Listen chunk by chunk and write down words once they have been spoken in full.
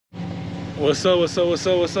What's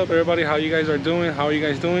up, everybody? How you guys are doing? How are you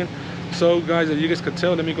guys doing? So, guys, as you guys could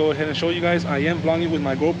tell, let me go ahead and show you guys. I am vlogging with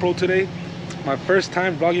my GoPro today. My first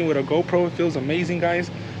time vlogging with a GoPro. It feels amazing, guys,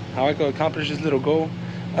 how I could accomplish this little goal.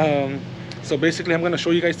 So basically, I'm gonna show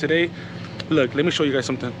you guys today. Look, let me show you guys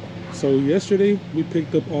something. So yesterday, we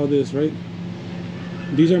picked up all this, right?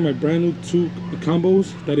 These are my brand new 2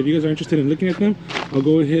 combos that if you guys are interested in looking at them, I'll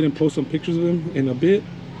go ahead and post some pictures of them in a bit.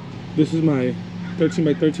 This is my 13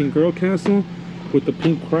 by 13 girl castle with the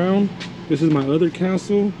pink crown. This is my other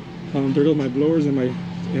castle. There go my blowers and my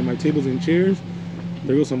tables and chairs.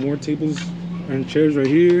 There go some more tables and chairs right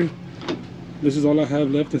here. This is all I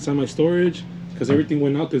have left inside my storage because everything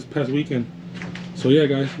went out this past weekend. So yeah,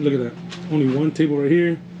 guys, look at that. Only 1 table right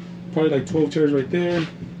here. Probably like 12 chairs right there.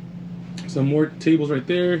 Some more tables right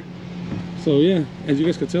there. So yeah, as you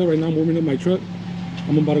guys can tell, right now I'm warming up my truck.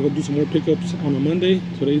 I'm about to go do some more pickups on a Monday.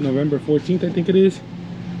 Today's November 14th, I think it is.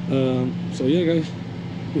 So yeah, guys,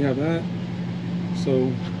 we have that.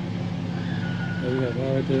 So we have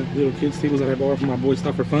that right there. Little kids tables that I borrowed from my boy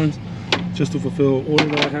Stop for Funds, just to fulfill order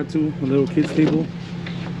that I had to. A little kids table.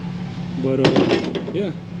 But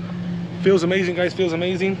yeah, feels amazing, guys. Feels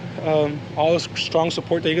amazing. All the strong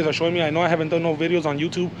support that you guys are showing me. I know I haven't done no videos on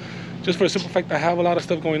YouTube, just for the simple fact I have a lot of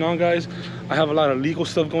stuff going on, guys. I have a lot of legal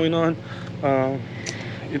stuff going on.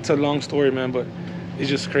 It's a long story, man, but it's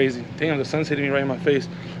just crazy. Damn, the sun's hitting me right in my face.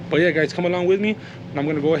 But yeah, guys, come along with me, and I'm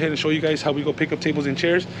gonna go ahead and show you guys how we go pick up tables and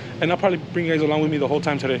chairs, and I'll probably bring you guys along with me the whole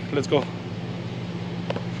time today. Let's go.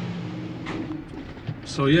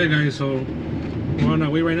 So yeah, guys, so we're on our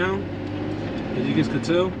way right now. As you guys could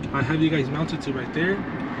tell, I have you guys mounted to right there,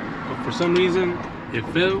 but for some reason it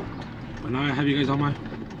fell. But now I have you guys on my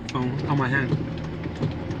phone, on my hand.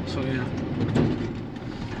 So yeah,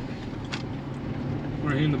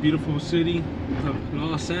 we're here in the beautiful city of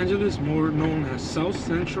Los Angeles, more known as South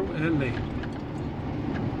Central LA. I'm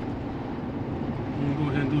gonna go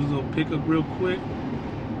ahead and do a little pickup real quick.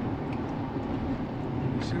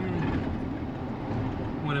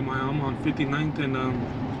 What am I? I'm on 59th and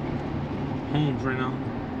Holmes right now.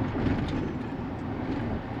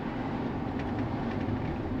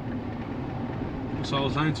 So I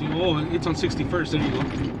was lying to you. Oh, it's on 61st. There you go. I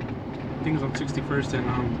think it's on 61st and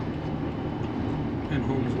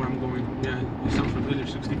Holmes where I'm going. Yeah, it sounds familiar.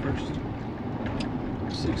 61st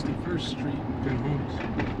Street and Holmes.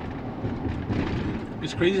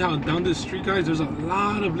 It's crazy how down this street, guys, there's a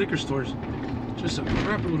lot of liquor stores. Just a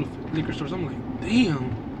crap load of liquor stores. I'm like,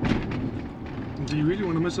 damn. Do you really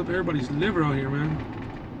want to mess up everybody's liver out here, man?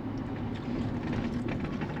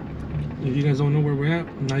 If you guys don't know where we're at,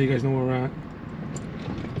 now you guys know where we're at.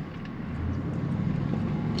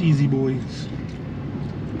 Easy boys.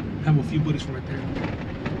 Have a few buddies from right there.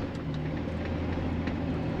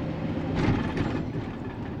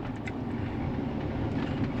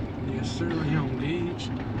 Yes, sir. Right here on Gage.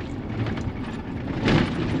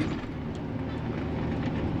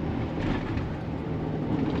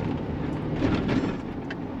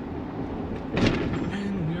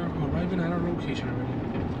 And we are arriving at our location already.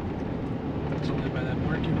 It's only by that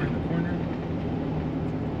market right in the corner.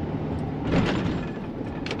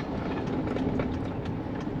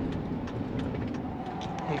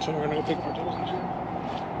 So we're gonna go pick up our tables and chairs.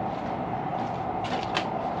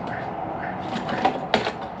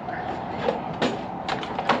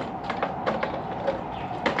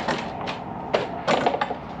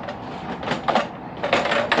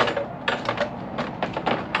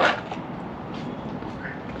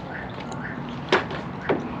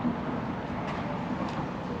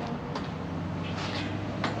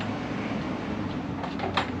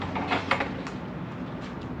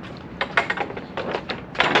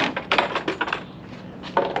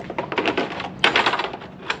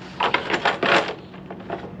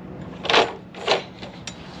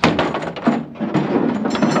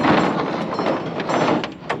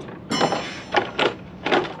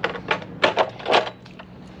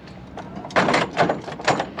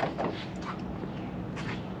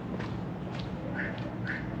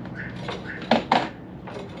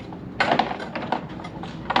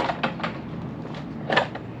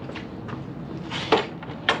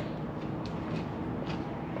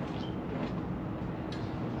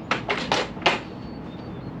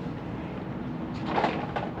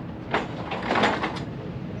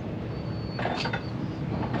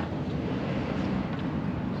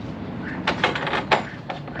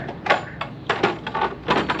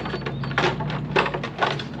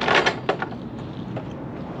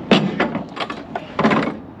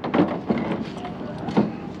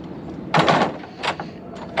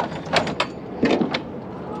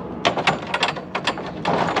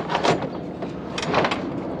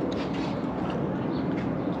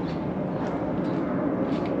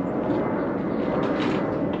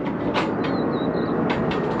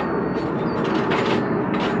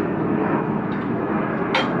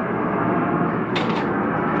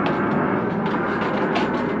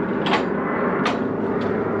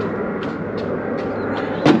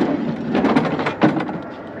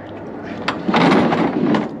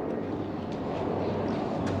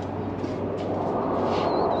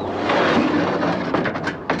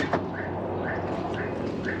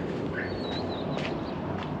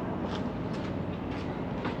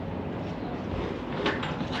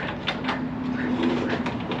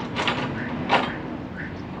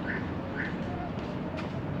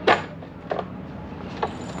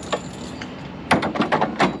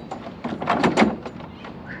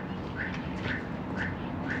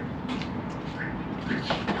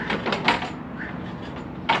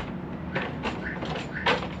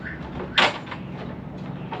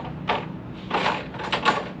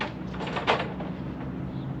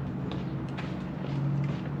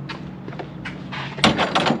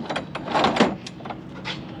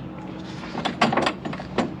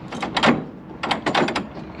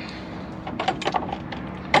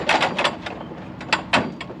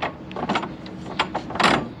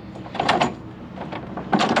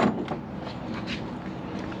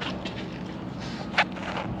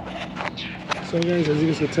 So guys, as you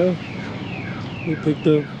guys can tell, we picked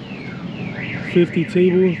up 50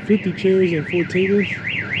 tables, 50 chairs and 4 tables.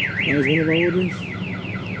 That was one of our orders.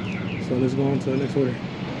 So let's go on to the next order.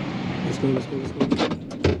 Let's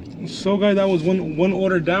go. So guys, that was one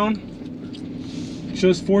order down.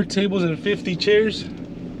 Just 4 tables and 50 chairs.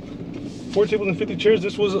 4 tables and 50 chairs.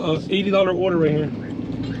 This was a $80 order right here.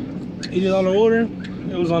 $80 order.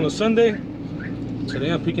 It was on a Sunday.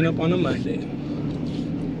 Today I'm picking up on a Monday.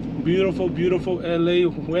 Beautiful, beautiful LA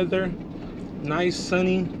weather. Nice,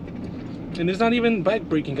 sunny. And it's not even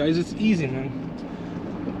back-breaking, guys. It's easy, man.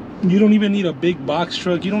 You don't even need a big box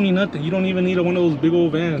truck. You don't need nothing. You don't even need one of those big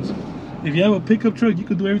old vans. If you have a pickup truck, you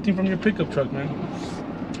could do everything from your pickup truck, man.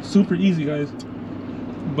 Super easy, guys.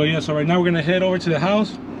 But yeah, so right now we're gonna head over to the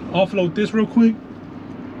house, offload this real quick,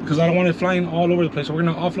 because I don't want it flying all over the place. So we're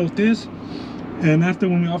gonna offload this, and after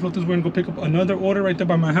when we offload this, we're gonna go pick up another order right there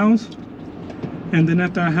by my house. And then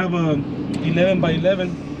after I have a 11 by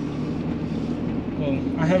 11, well,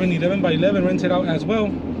 I have an 11 by 11 rented out as well.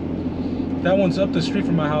 That one's up the street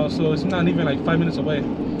from my house, so it's not even like 5 minutes away.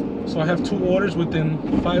 So I have 2 orders within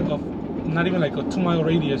not even like a 2-mile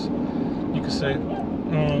radius, you could say.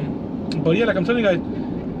 But yeah, like I'm telling you guys,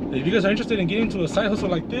 if you guys are interested in getting into a side hustle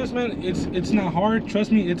like this, man, it's not hard.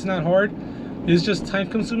 Trust me, it's not hard. It's just time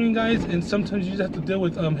consuming, guys, and sometimes you just have to deal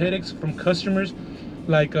with headaches from customers,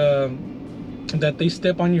 like that they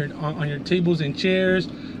step on your tables and chairs.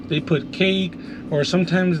 They put cake, or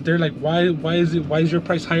sometimes they're like, why is your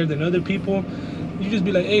price higher than other people? You just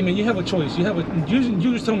be like, hey man, you have a choice. You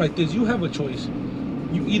just tell them like this: you have a choice.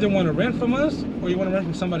 You either want to rent from us or you want to rent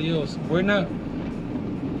from somebody else. We're not.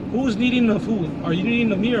 Who's needing of who? Are you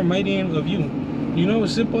needing of me or am I needing of you? You know,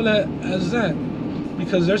 as simple as that.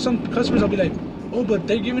 Because there's some customers that'll be like, oh, but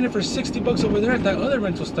they're giving it for 60 bucks over there at that other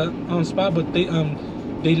rental spot, but they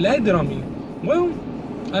lagged it on me. Well,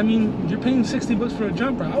 I mean, you're paying 60 bucks for a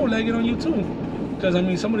jumper. I would lag it on you too. Because I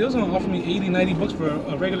mean, somebody else gonna offer me 80, 90 bucks for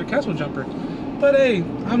a regular Castle jumper. But hey,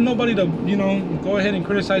 I'm nobody to, you know, go ahead and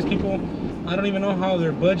criticize people. I don't even know how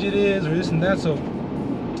their budget is or this and that. So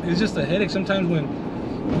it's just a headache sometimes when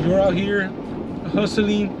you're out here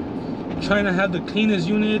hustling, trying to have the cleanest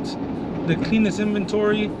units, the cleanest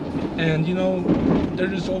inventory, and you know, they're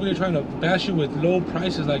just over here trying to bash you with low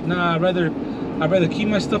prices. Like, nah, I'd rather keep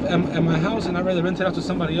my stuff at my house, and I'd rather rent it out to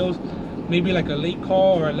somebody else, maybe like a late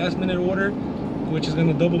call or a last minute order, which is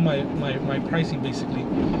gonna double my pricing basically.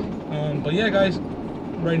 But yeah, guys,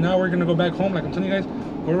 right now we're gonna go back home. Like I'm telling you guys,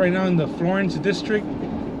 we're right now in the Florence district,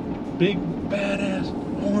 big badass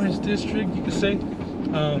Florence district, you could say.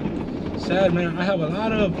 Sad, man. I have a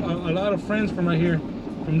lot of friends from right here,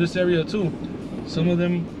 from this area too. Some of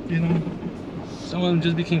them, you know, some of them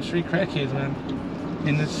just became straight crackheads, man.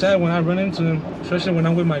 And it's sad when I run into them, especially when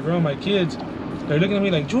I'm with my girl and my kids. They're looking at me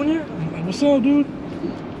like, Junior, I'm like, what's up, dude?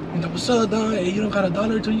 I'm like, what's up, dog? Hey, you don't got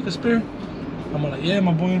 $1 or $2 you can spare? I'm like, yeah,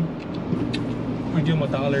 my boy. I give them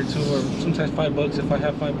 $1 or $2, or sometimes $5 if I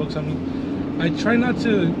have $5 on me. I try not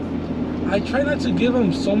to give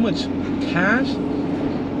them so much cash,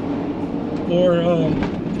 or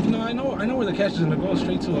you know, I know where the cash is gonna go,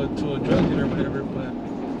 straight to a drug dealer or whatever. But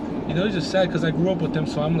you know, it's just sad because I grew up with them,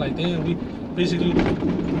 so I'm like, damn, we basically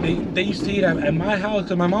they used to eat at my house.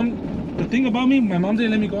 Cause my mom, the thing about me, my mom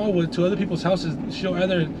didn't let me go out to other people's houses. She'll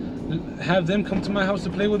either have them come to my house to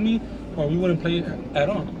play with me, or we wouldn't play at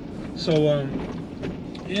all. So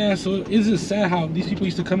yeah, so it's just sad how these people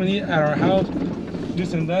used to come and eat at our house,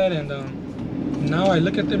 this and that, and now I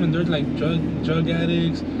look at them and they're like drug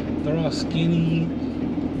addicts. They're all skinny,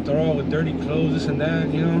 they're all with dirty clothes, this and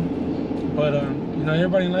that, you know. But you know,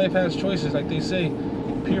 everybody in life has choices, like they say.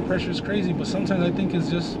 Peer pressure is crazy, but sometimes I think it's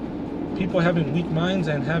just people having weak minds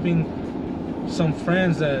and having some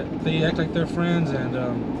friends that they act like they're friends, and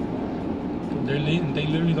they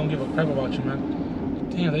literally don't give a crap about you, man.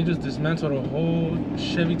 Damn, they just dismantled a whole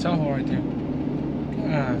Chevy Tahoe right there.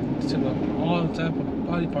 God, they took all type of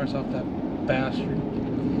body parts off that bastard.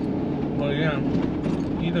 But yeah,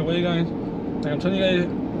 either way, guys, like I'm telling you guys,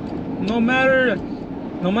 no matter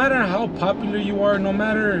how popular you are, no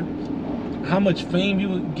matter how much fame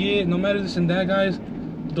you get, no matter this and that, guys,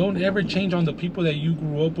 don't ever change on the people that you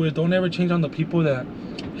grew up with. Don't ever change on the people that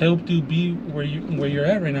helped you be where you're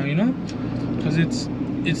at right now, you know? Because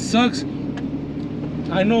it sucks.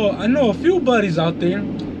 I know a few buddies out there,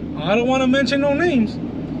 I don't want to mention no names.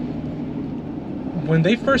 When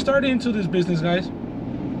they first started into this business, guys,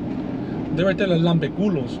 they were telling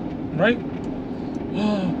lambeculos, right?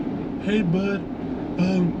 Oh, hey bud,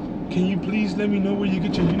 can you please let me know where you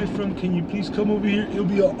get your unit from? Can you please come over here? It'll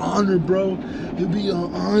be an honor, bro. It'll be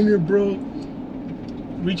an honor, bro.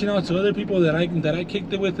 reaching out to other people that I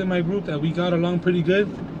kicked it with in my group that we got along pretty good.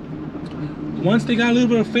 Once they got a little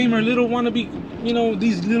bit of fame or a little wannabe, you know,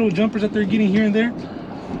 these little jumpers that they're getting here and there,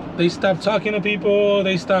 they stop talking to people,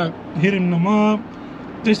 they stop hitting them up,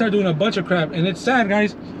 they start doing a bunch of crap. And it's sad,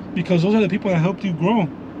 guys, because those are the people that helped you grow.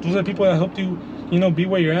 Those are the people that helped you, you know, be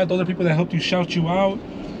where you're at. Those are people that helped you, shout you out,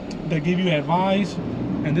 that give you advice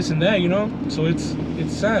and this and that, you know. So it's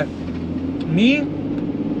sad. Me,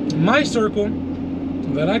 my circle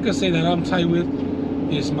that I could say that I'm tight with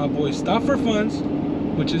is my boy Stop for Funds,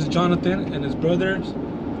 which is Jonathan, and his brothers.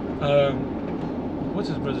 What's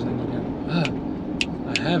his brother's name again?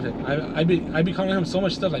 I have it. I be calling him so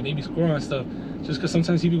much stuff, like baby squirrel and stuff, just because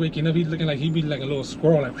sometimes he be waking up, he's looking like he'd be like a little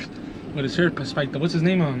squirrel, like with his hair spiked up. What's his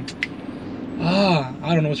name? I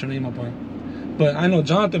don't know what's your name, my boy. But I know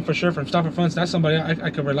Jonathan for sure from Stop for Funds. That's somebody I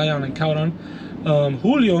could rely on and count on.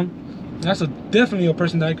 Julio, that's definitely a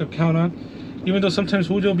person that I could count on. Even though sometimes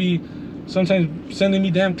Julio be sending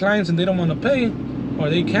me damn clients and they don't want to pay, or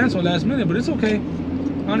they cancel last minute, but it's okay.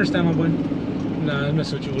 I understand, my boy. Nah, I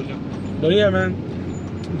mess with you, Julio. But yeah, man,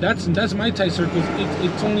 that's my tight circles.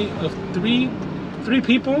 It's only of three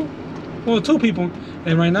people, well, 2 people,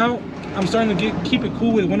 and right now I'm starting to keep it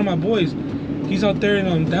cool with one of my boys. He's out there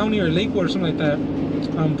in Downey or Lakewood or something like that.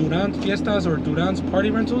 Duran's Fiestas or Duran's Party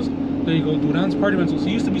Rentals. There you go, Duran's Party Rentals.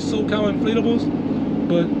 He used to be SoCal Inflatables,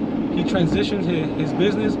 but he transitioned his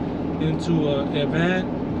business into event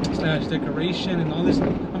 / decoration and all this.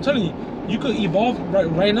 I'm telling you, you could evolve.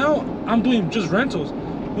 Right now I'm doing just rentals.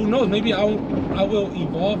 Who knows, maybe I will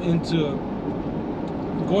evolve into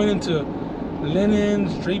going into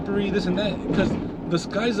linens, drapery, this and that, because the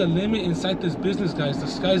sky's the limit inside this business, guys. The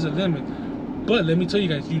sky's the limit. But let me tell you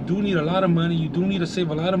guys, you do need a lot of money. You do need to save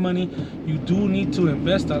a lot of money. You do need to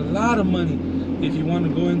invest a lot of money if you want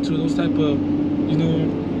to go into those type of, you know,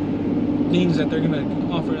 things that they're gonna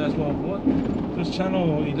offer as well. What? There's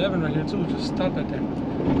channel 11 right here too. Just stop that there.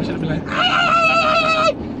 I should have been like,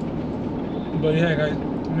 ah! But yeah, guys,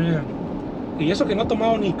 man. Y eso que no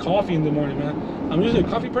tomado any coffee in the morning, man. I'm usually a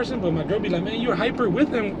coffee person, but my girl be like, man, you're hyper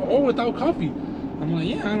with them or without coffee. I'm like,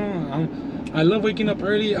 yeah, I don't know. I love waking up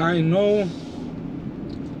early. I know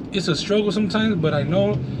it's a struggle sometimes, but I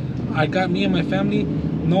know I got me and my family.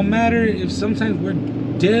 No matter if sometimes we're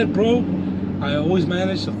dead broke, I always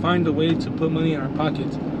manage to find a way to put money in our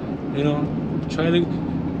pockets. You know, try to,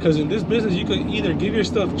 because in this business you could either give your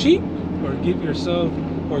stuff cheap or give your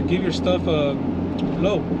stuff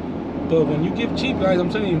low. But when you give cheap, guys, I'm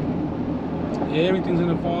telling you, everything's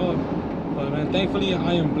gonna fall up. But man, thankfully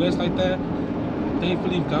I am blessed like that.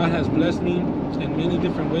 Thankfully God has blessed me in many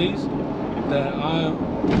different ways that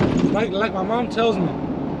like my mom tells me,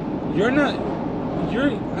 you're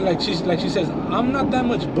like she says, I'm not that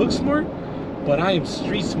much book smart, but I am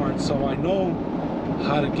street smart. So I know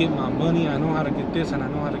how to get my money, I know how to get this, and I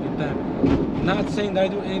know how to get that. Not saying that I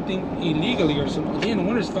do anything illegally or something. Again, the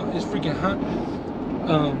winter is freaking hot.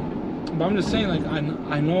 But I'm just saying, like,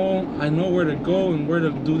 I know where to go and where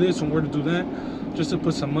to do this and where to do that, just to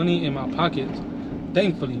put some money in my pocket.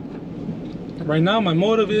 Thankfully, right now my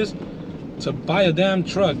motive is to buy a damn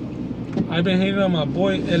truck. I've been hitting on my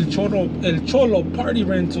boy El Cholo Party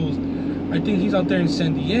Rentals. I think he's out there in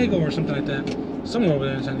San Diego or something like that, somewhere over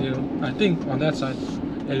there in San Diego. I think on that side,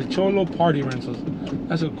 El Cholo Party Rentals.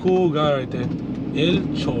 That's a cool guy right there, El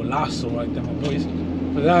Cholazo right there, my boys.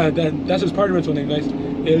 But that's his party rental name, guys.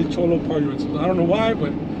 El Cholo Party Rentals. I don't know why,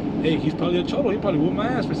 but hey, he's probably a cholo. He probably whooped my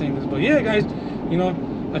ass for saying this. But yeah, guys, you know,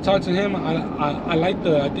 I talked to him. I like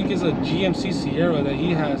I think it's a GMC Sierra that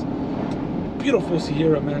he has. Beautiful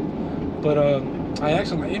Sierra, man. But I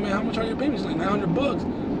asked him, like, hey man, how much are your payments? He's like,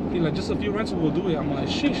 $900. He's like, just a few rentals will do it. I'm like,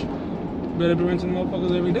 sheesh. Better be renting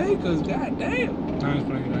motherfuckers every day, cause god damn. Nah, it's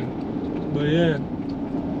funny, guys. But yeah,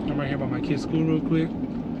 I'm right here by my kid's school real quick.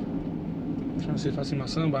 Trying to see if I see my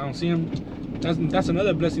son, but I don't see him. That's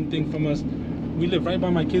another blessing thing from us. We live right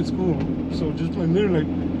by my kid's school, so just like literally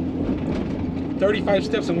like 35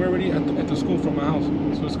 steps, and we're already at the school from my house.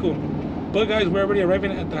 So it's cool. But guys, we're already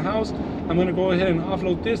arriving at the house. I'm gonna go ahead and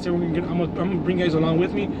offload this. Then I'm gonna bring you guys along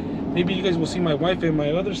with me. Maybe you guys will see my wife and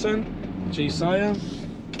my other son, Josiah.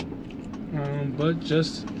 But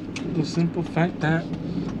just the simple fact that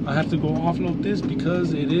I have to go offload this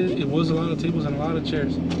because it was a lot of tables and a lot of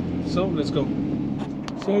chairs. So let's go.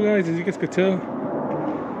 So guys, as you guys could tell,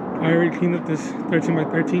 I already cleaned up this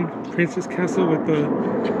 13x13 Princess Castle with the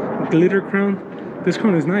glitter crown. This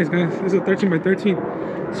crown is nice, guys. This is a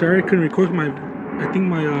 13x13. Sorry I couldn't record I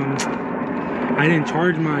didn't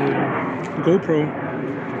charge my GoPro.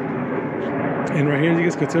 And right here, as you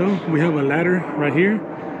guys could tell, we have a ladder right here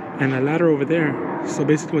and a ladder over there. So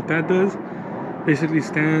basically what that does basically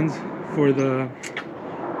stands for the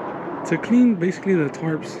to clean basically the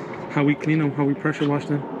tarps, how we clean them, how we pressure wash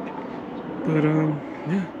them. But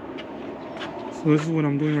yeah, so this is what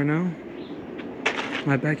I'm doing right now.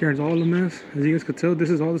 My backyard's all a mess. As you guys could tell, this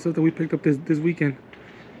is all the stuff that we picked up this weekend.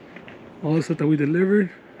 All the stuff that we delivered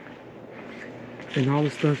and all the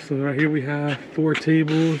stuff. So right here we have 4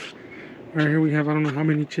 tables. Right here we have I don't know how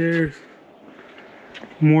many chairs.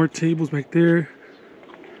 More tables back there.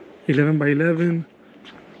 11 by 11,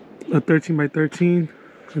 a 13 by 13,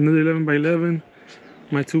 another 11 by 11.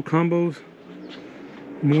 My 2 combos.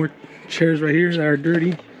 More chairs right here that are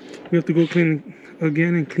dirty. We have to go clean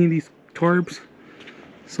again and clean these tarps.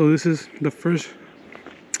 So this is the first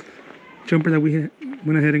jumper that we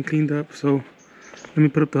went ahead and cleaned up. So let me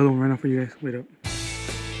put up the other one right now for you guys. Wait up.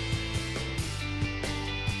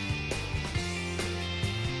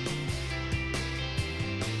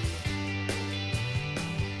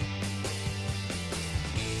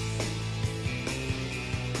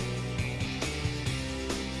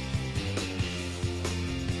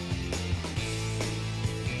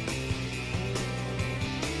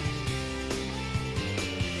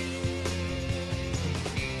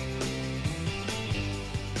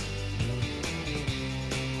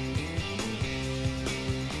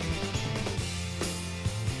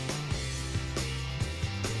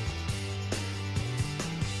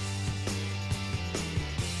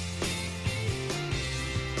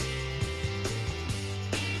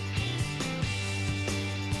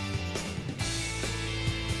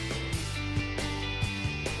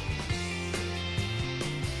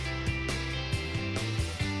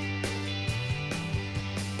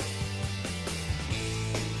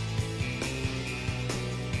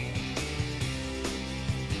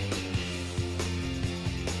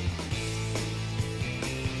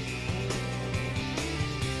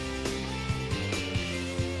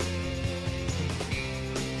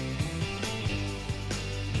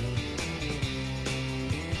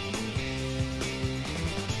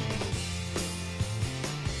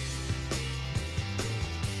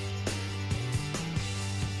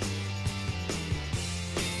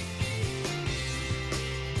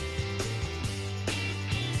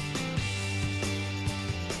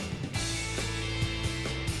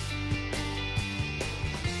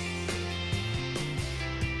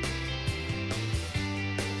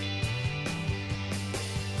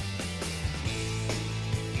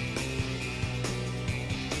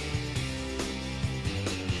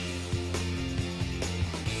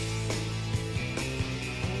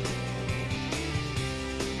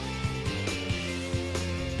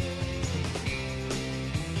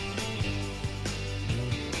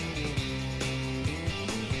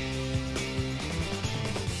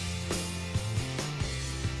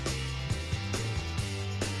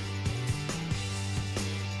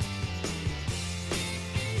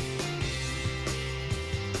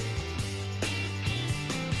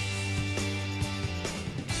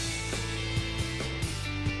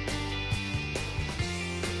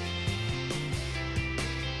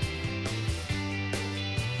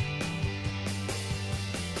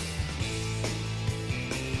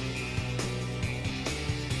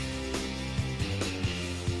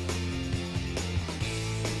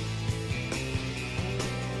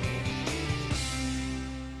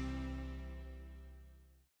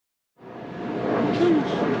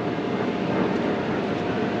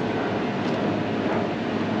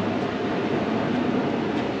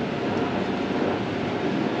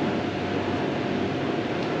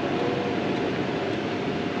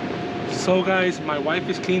 So guys, my wife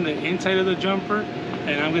is cleaning the inside of the jumper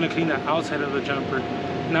and I'm gonna clean the outside of the jumper.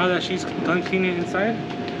 Now that she's done cleaning inside,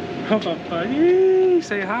 oh papa,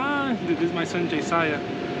 say hi. This is my son Josiah.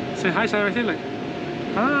 Say hi, say right there, like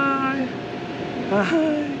hi,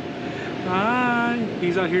 hi, hi.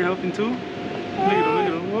 He's out here helping too. Look at him, look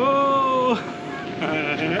at him. Whoa!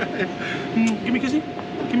 Give me a kissy.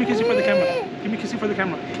 Give me a kissy for the camera. Give me a kissy for the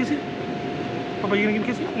camera. Kissy. Papa, you gonna give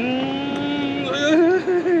me a kissy?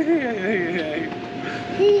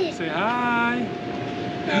 Say hi.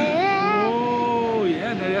 Oh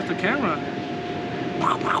yeah, that's the camera.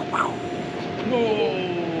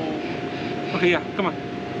 Whoa. Okay, yeah, come on.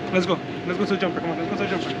 Let's go. Let's go to the jumper. Come on, let's go to the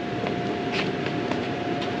jumper.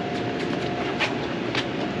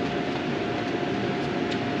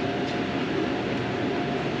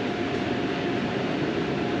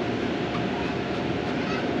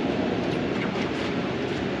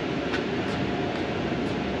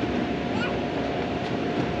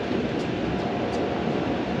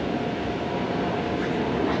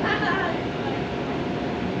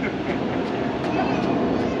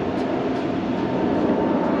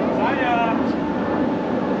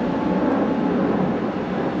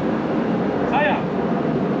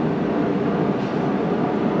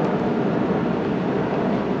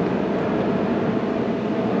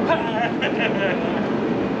 Say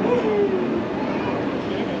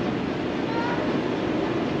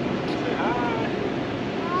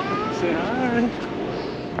hi.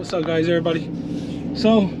 What's up, guys, everybody?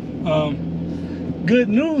 So, good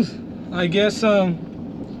news. I guess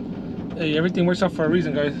hey, everything works out for a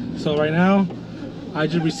reason, guys. So right now, I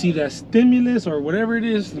just received that stimulus or whatever it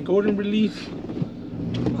is, the golden relief.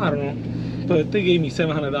 I don't know, but they gave me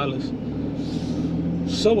 $700.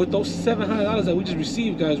 So with those $700 that we just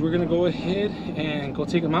received, guys, we're gonna go ahead and go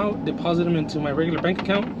take them out, deposit them into my regular bank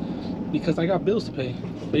account, because I got bills to pay,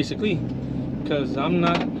 basically, because I'm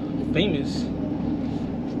not famous.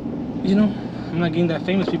 You know, I'm not getting that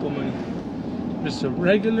famous people money. I'm just a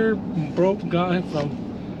regular broke guy from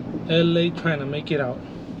LA trying to make it out.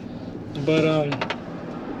 But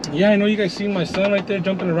yeah, I know you guys see my son right there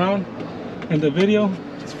jumping around in the video.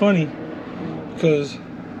 It's funny because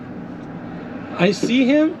I see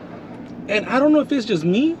him, and I don't know if it's just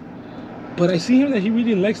me, but I see him that he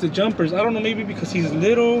really likes the jumpers. I don't know, maybe because he's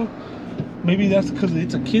little, maybe that's because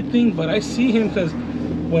it's a kid thing, but I see him because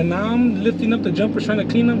when I'm lifting up the jumpers trying to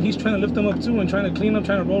clean them, he's trying to lift them up too and trying to clean them,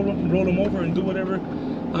 trying to roll them over and do whatever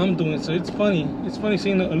I'm doing. So it's funny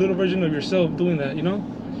seeing a little version of yourself doing that, you know.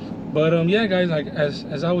 But yeah, guys, like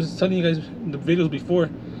as I was telling you guys in the videos before,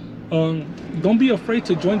 don't be afraid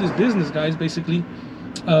to join this business, guys. Basically,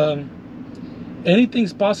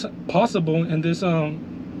 anything's possible in this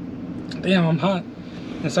damn, I'm hot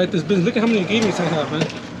inside this business. Look at how many Gatorades I have, man,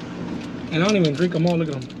 and I don't even drink them all. Look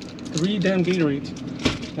at them, 3 damn Gatorades,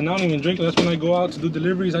 and I don't even drink them. That's when I go out to do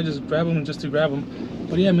deliveries, I just grab them just to grab them.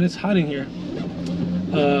 But yeah, man, it's hot in here.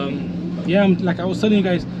 Yeah, like I was telling you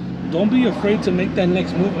guys, don't be afraid to make that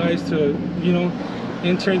next move, guys, to, you know,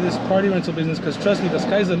 enter this party rental business, because trust me, the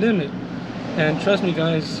sky's the limit. And trust me,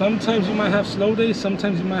 guys, sometimes you might have slow days,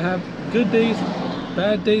 sometimes you might have good days,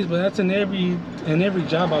 bad days, but that's in every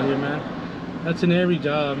job out here, man. That's in every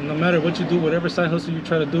job. No matter what you do, whatever side hustle you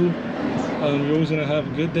try to do, you're always gonna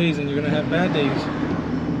have good days and you're gonna have bad days.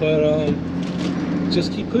 But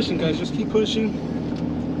just keep pushing, guys. Just keep pushing.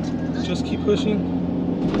 Just keep pushing.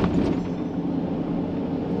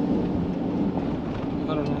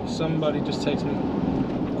 I don't know, somebody just texted me.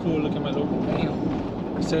 Cool, look at my logo. Damn.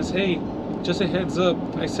 It says, hey, just a heads up,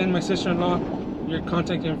 I send my sister-in-law your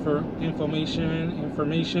contact information.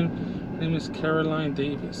 Her name is Caroline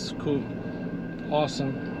Davis. Cool.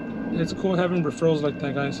 Awesome. It's cool having referrals like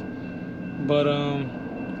that, guys. But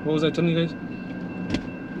what was I telling you guys?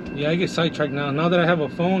 Yeah, I get sidetracked now. Now that I have a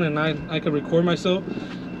phone and I can record myself,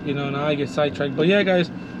 you know, now I get sidetracked. But yeah,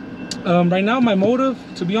 guys, right now my motive,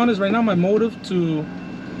 to be honest, right now my motive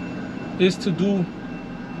is to do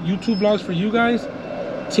YouTube vlogs for you guys,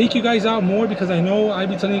 take you guys out more, because I know I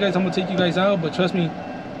be telling you guys I'm gonna take you guys out, but trust me,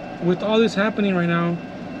 with all this happening right now,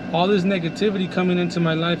 all this negativity coming into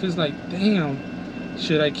my life, is like, damn,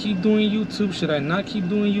 should I keep doing YouTube? Should I not keep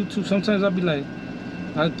doing YouTube? Sometimes I'll be like,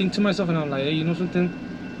 I think to myself and I'm like, hey, you know something?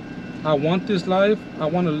 I want this life. I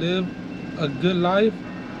want to live a good life.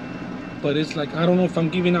 But it's like, I don't know if I'm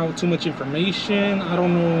giving out too much information. I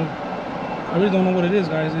don't know. I really don't know what it is,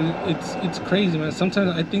 guys. It's crazy, man.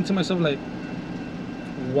 Sometimes I think to myself, like,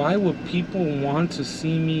 why would people want to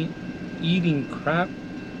see me eating crap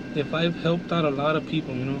if I've helped out a lot of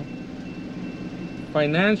people, you know?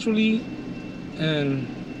 Financially and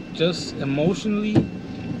just emotionally,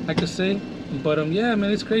 I could say. But yeah,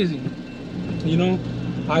 man, it's crazy. You know,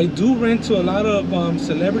 I do rent to a lot of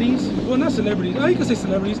celebrities. Well, not celebrities. You can say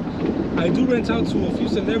celebrities. I do rent out to a few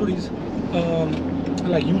celebrities,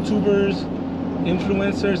 like YouTubers,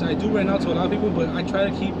 influencers. I do rent out to a lot of people, but I try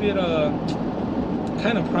to keep it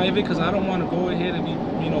kind of private, because I don't want to go ahead and be,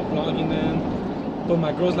 you know, vlogging them. But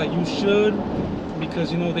my girl's like, you should,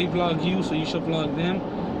 because, you know, they vlog you, so you should vlog them.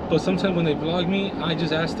 But sometimes when they vlog me, I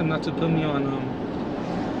just ask them not to put me on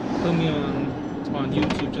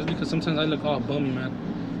YouTube, just because sometimes I look all bummy, man.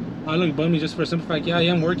 I look bummy just for a simple fact. Yeah, I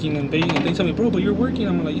am working, and they tell me, bro, but you're working.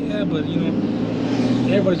 I'm like, yeah, but you know,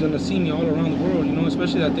 everybody's gonna see me all around the world, you know,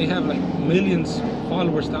 especially that they have like millions of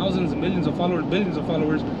followers, thousands, millions of followers, billions of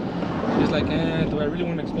followers. It's like, do I really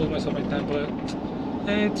want to expose myself like that? But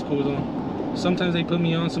it's cool though. Sometimes they put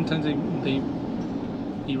me on, sometimes they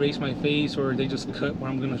erase my face, or they just cut where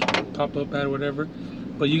I'm gonna pop up at or whatever.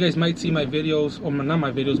 But you guys might see my videos, or not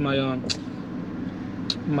my videos,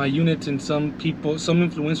 my units, and some people, some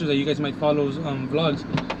influencers that you guys might follow vlogs.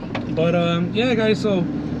 But yeah, guys, so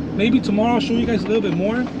maybe tomorrow I'll show you guys a little bit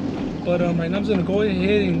more. But right now I'm just gonna go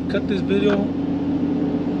ahead and cut this video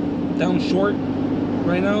down short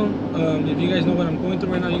right now. If you guys know what I'm going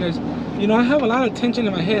through right now, you guys, you know, I have a lot of tension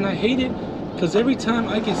in my head, and I hate it, because every time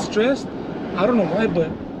I get stressed, I don't know why, but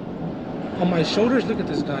on my shoulders, look at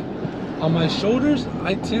this guy, On my shoulders,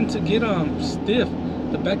 I tend to get stiff.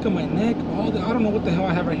 The back of my neck, I don't know what the hell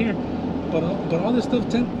I have right here, but all this stuff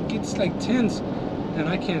gets like tense, and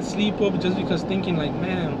I can't sleep up just because thinking like,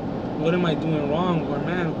 man, what am I doing wrong? Or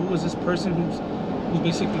man, who is this person who's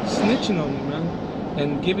basically snitching on me, man,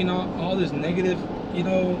 and giving all this negative, you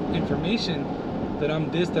know, information that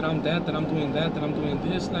I'm this, that I'm that, that I'm doing that, that I'm doing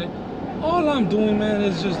this. Like, all I'm doing, man,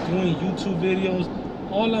 is just doing YouTube videos.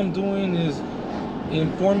 All I'm doing is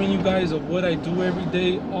informing you guys of what I do every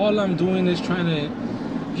day. All I'm doing is trying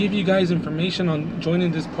to give you guys information on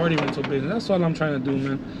joining this party rental business. That's all I'm trying to do,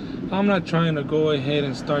 man. I'm not trying to go ahead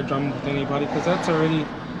and start drumming with anybody, because that's already,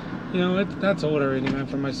 you know, that's old already, man,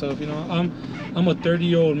 for myself. You know, I'm a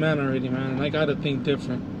 30-year-old man already, man, and I gotta think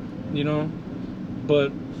different, you know.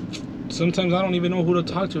 But sometimes I don't even know who to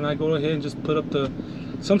talk to, and I go ahead and just put up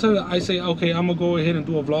sometimes I say, okay, I'm gonna go ahead and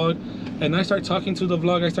do a vlog, and I start talking to the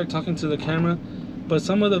vlog, I start talking to the camera. But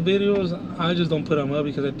some of the videos, I just don't put them up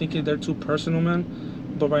because I think they're too personal, man.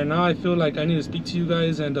 But right now, I feel like I need to speak to you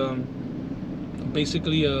guys and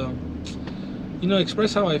basically, you know,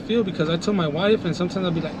 express how I feel, because I tell my wife, and sometimes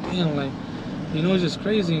I'll be like, damn, like, you know, it's just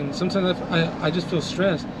crazy. And sometimes I just feel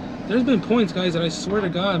stressed. There's been points, guys, that I swear to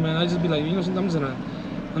God, man, I just be like, you know, I'm just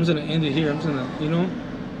gonna end it here. I'm just gonna, you know,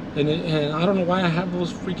 and I don't know why I have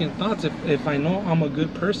those freaking thoughts if I know I'm a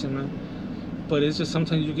good person, man. But it's just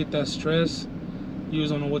sometimes you get that stress. You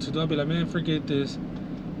just don't know what to do. I'll be like, man, forget this.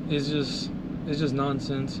 It's just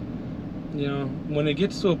nonsense. You know, when it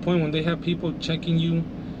gets to a point when they have people checking you,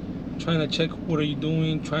 trying to check what are you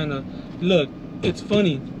doing, trying to look. It's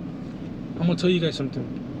funny. I'm gonna tell you guys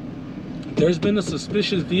something. There's been a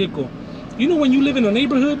suspicious vehicle. You know, when you live in a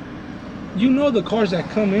neighborhood, you know the cars that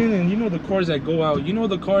come in and you know the cars that go out. You know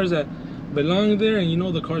the cars that belong there and you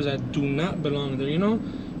know the cars that do not belong there. You know.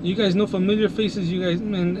 You guys know familiar faces, you guys,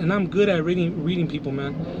 man, and I'm good at reading people,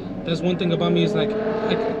 man. That's one thing about me, is like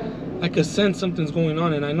I could sense something's going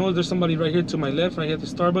on, and I know there's somebody right here to my left, right here at the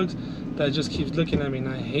Starbucks, that just keeps looking at me, and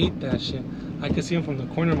I hate that shit. I can see him from the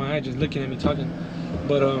corner of my eye just looking at me talking.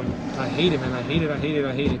 But I hate it, man. I hate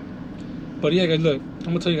it. But yeah, guys, look, I'm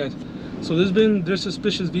gonna tell you guys. So there's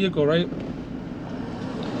suspicious vehicle, right?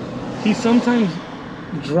 He sometimes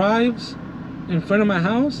drives in front of my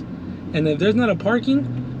house, and if there's not a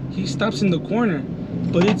parking, he stops in the corner.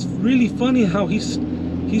 But it's really funny how he's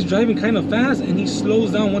driving kind of fast, and he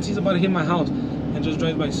slows down once he's about to hit my house and just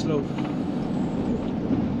drives by slow.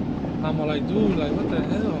 I'm all like, dude, like, what the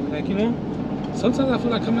hell? Like, you know, sometimes I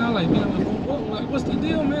feel like coming out like, man, like, what's the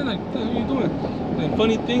deal, man? Like, what the hell are you doing? And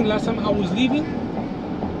funny thing, last time I was leaving,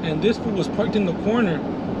 and this fool was parked in the corner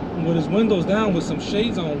with his windows down with some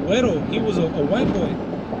shades on, güero. He was a white boy.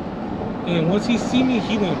 And once he see me,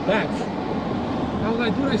 he went back. I was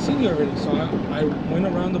like, dude, I seen you already. So I went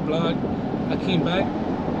around the block. I came back.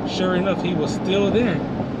 Sure enough, he was still there.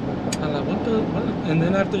 I'm like, what? And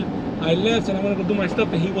then after I left and I went to go do my stuff,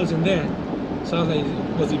 and he wasn't there. So I was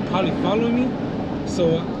like, was he probably following me?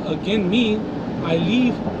 So again, I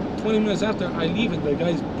leave 20 minutes after I leave, and the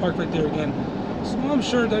guy's parked right there again. So I'm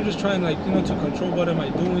sure they're just trying, like, you know, to control what am I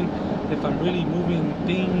doing, if I'm really moving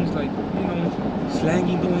things, like, you know,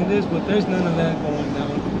 slanging, doing this. But there's none of that going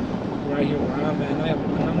down right here where I'm at.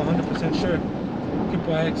 And I'm 100% sure.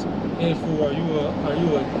 People ask, hey, fool, are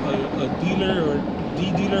you a dealer or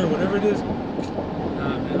D-dealer or whatever it is?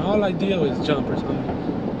 Nah, man, all I deal is jumpers,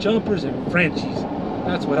 homie. Jumpers and Frenchies.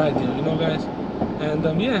 That's what I deal, you know, guys.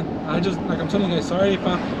 And yeah, I just, like I'm telling you guys, sorry if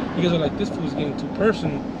you guys are like, this fool's getting too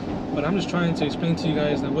personal. But I'm just trying to explain to you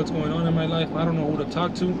guys that what's going on in my life. I don't know who to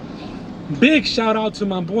talk to. Big shout out to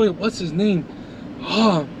my boy, what's his name?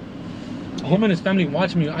 Oh, him and his family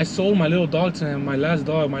watch me. I sold my little dog to him, my last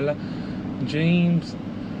dog, James.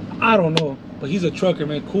 I don't know, but he's a trucker,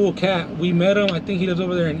 man. Cool cat. We met him. I think he lives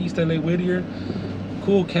over there in East LA, Whittier.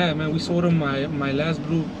 Cool cat, man. We sold him my last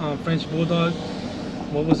blue French bulldog.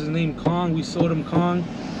 What was his name? Kong. We sold him Kong.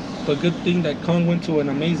 But good thing that Kong went to an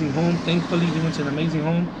amazing home. Thankfully, he went to an amazing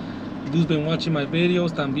home. Dude's been watching my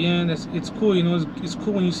videos también. It's cool, you know. It's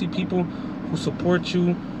cool when you see people who support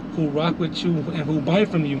you, who rock with you, and who buy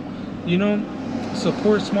from you. You know,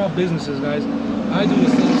 support small businesses, guys. I do the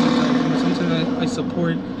same sometimes. You know, sometimes I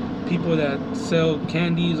support people that sell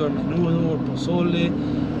candies or menudo or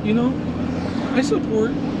pozole. You know, I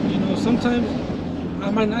support. You know, sometimes I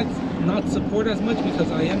might not support as much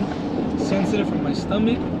because I am sensitive from my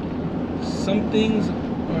stomach. Some things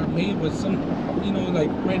are made with some, you know, like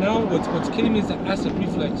right now, what's killing me is the acid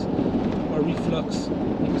reflux, or reflux,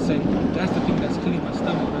 you could say. That's the thing that's killing my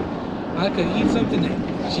stomach, man. I could eat something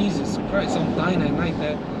that, Jesus Christ, I'm dying at night.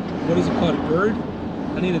 That, what is it called, GERD?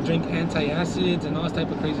 I need to drink antacids and all this type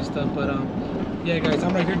of crazy stuff. But Yeah, guys,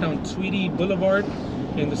 I'm right here down Tweedy Boulevard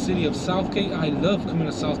in the city of Southgate. I love coming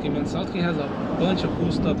to Southgate, man. Southgate has a bunch of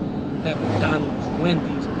cool stuff. They have McDonald's,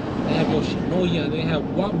 Wendy's, they have Yoshinoya, they have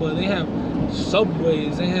Wamba, they have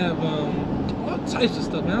Subways, they have all types of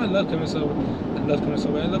stuff, man. I love coming to Subway. I love coming to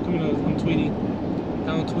Subway. I love coming to Tweedy,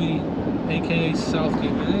 down Tweedy, aka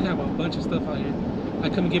Southgate, man. They have a bunch of stuff out here. I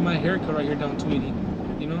come and get my haircut right here down Tweedy,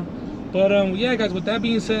 you know. But yeah, guys, with that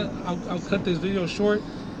being said, I'll cut this video short.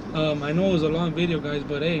 I know it was a long video, guys,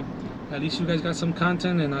 but hey, at least you guys got some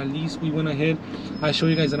content, and at least we went ahead. I show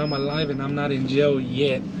you guys that I'm alive and I'm not in jail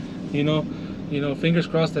yet. You know, fingers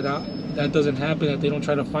crossed that that doesn't happen, that they don't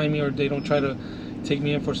try to find me or they don't try to take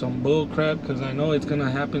me in for some bull crap, because I know it's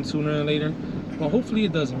gonna happen sooner or later. Well, hopefully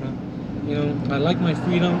it doesn't, man. You know, I like my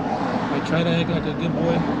freedom. I try to act like a good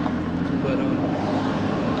boy, but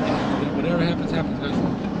whatever happens, happens,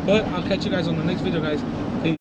 guys. But I'll catch you guys on the next video, guys.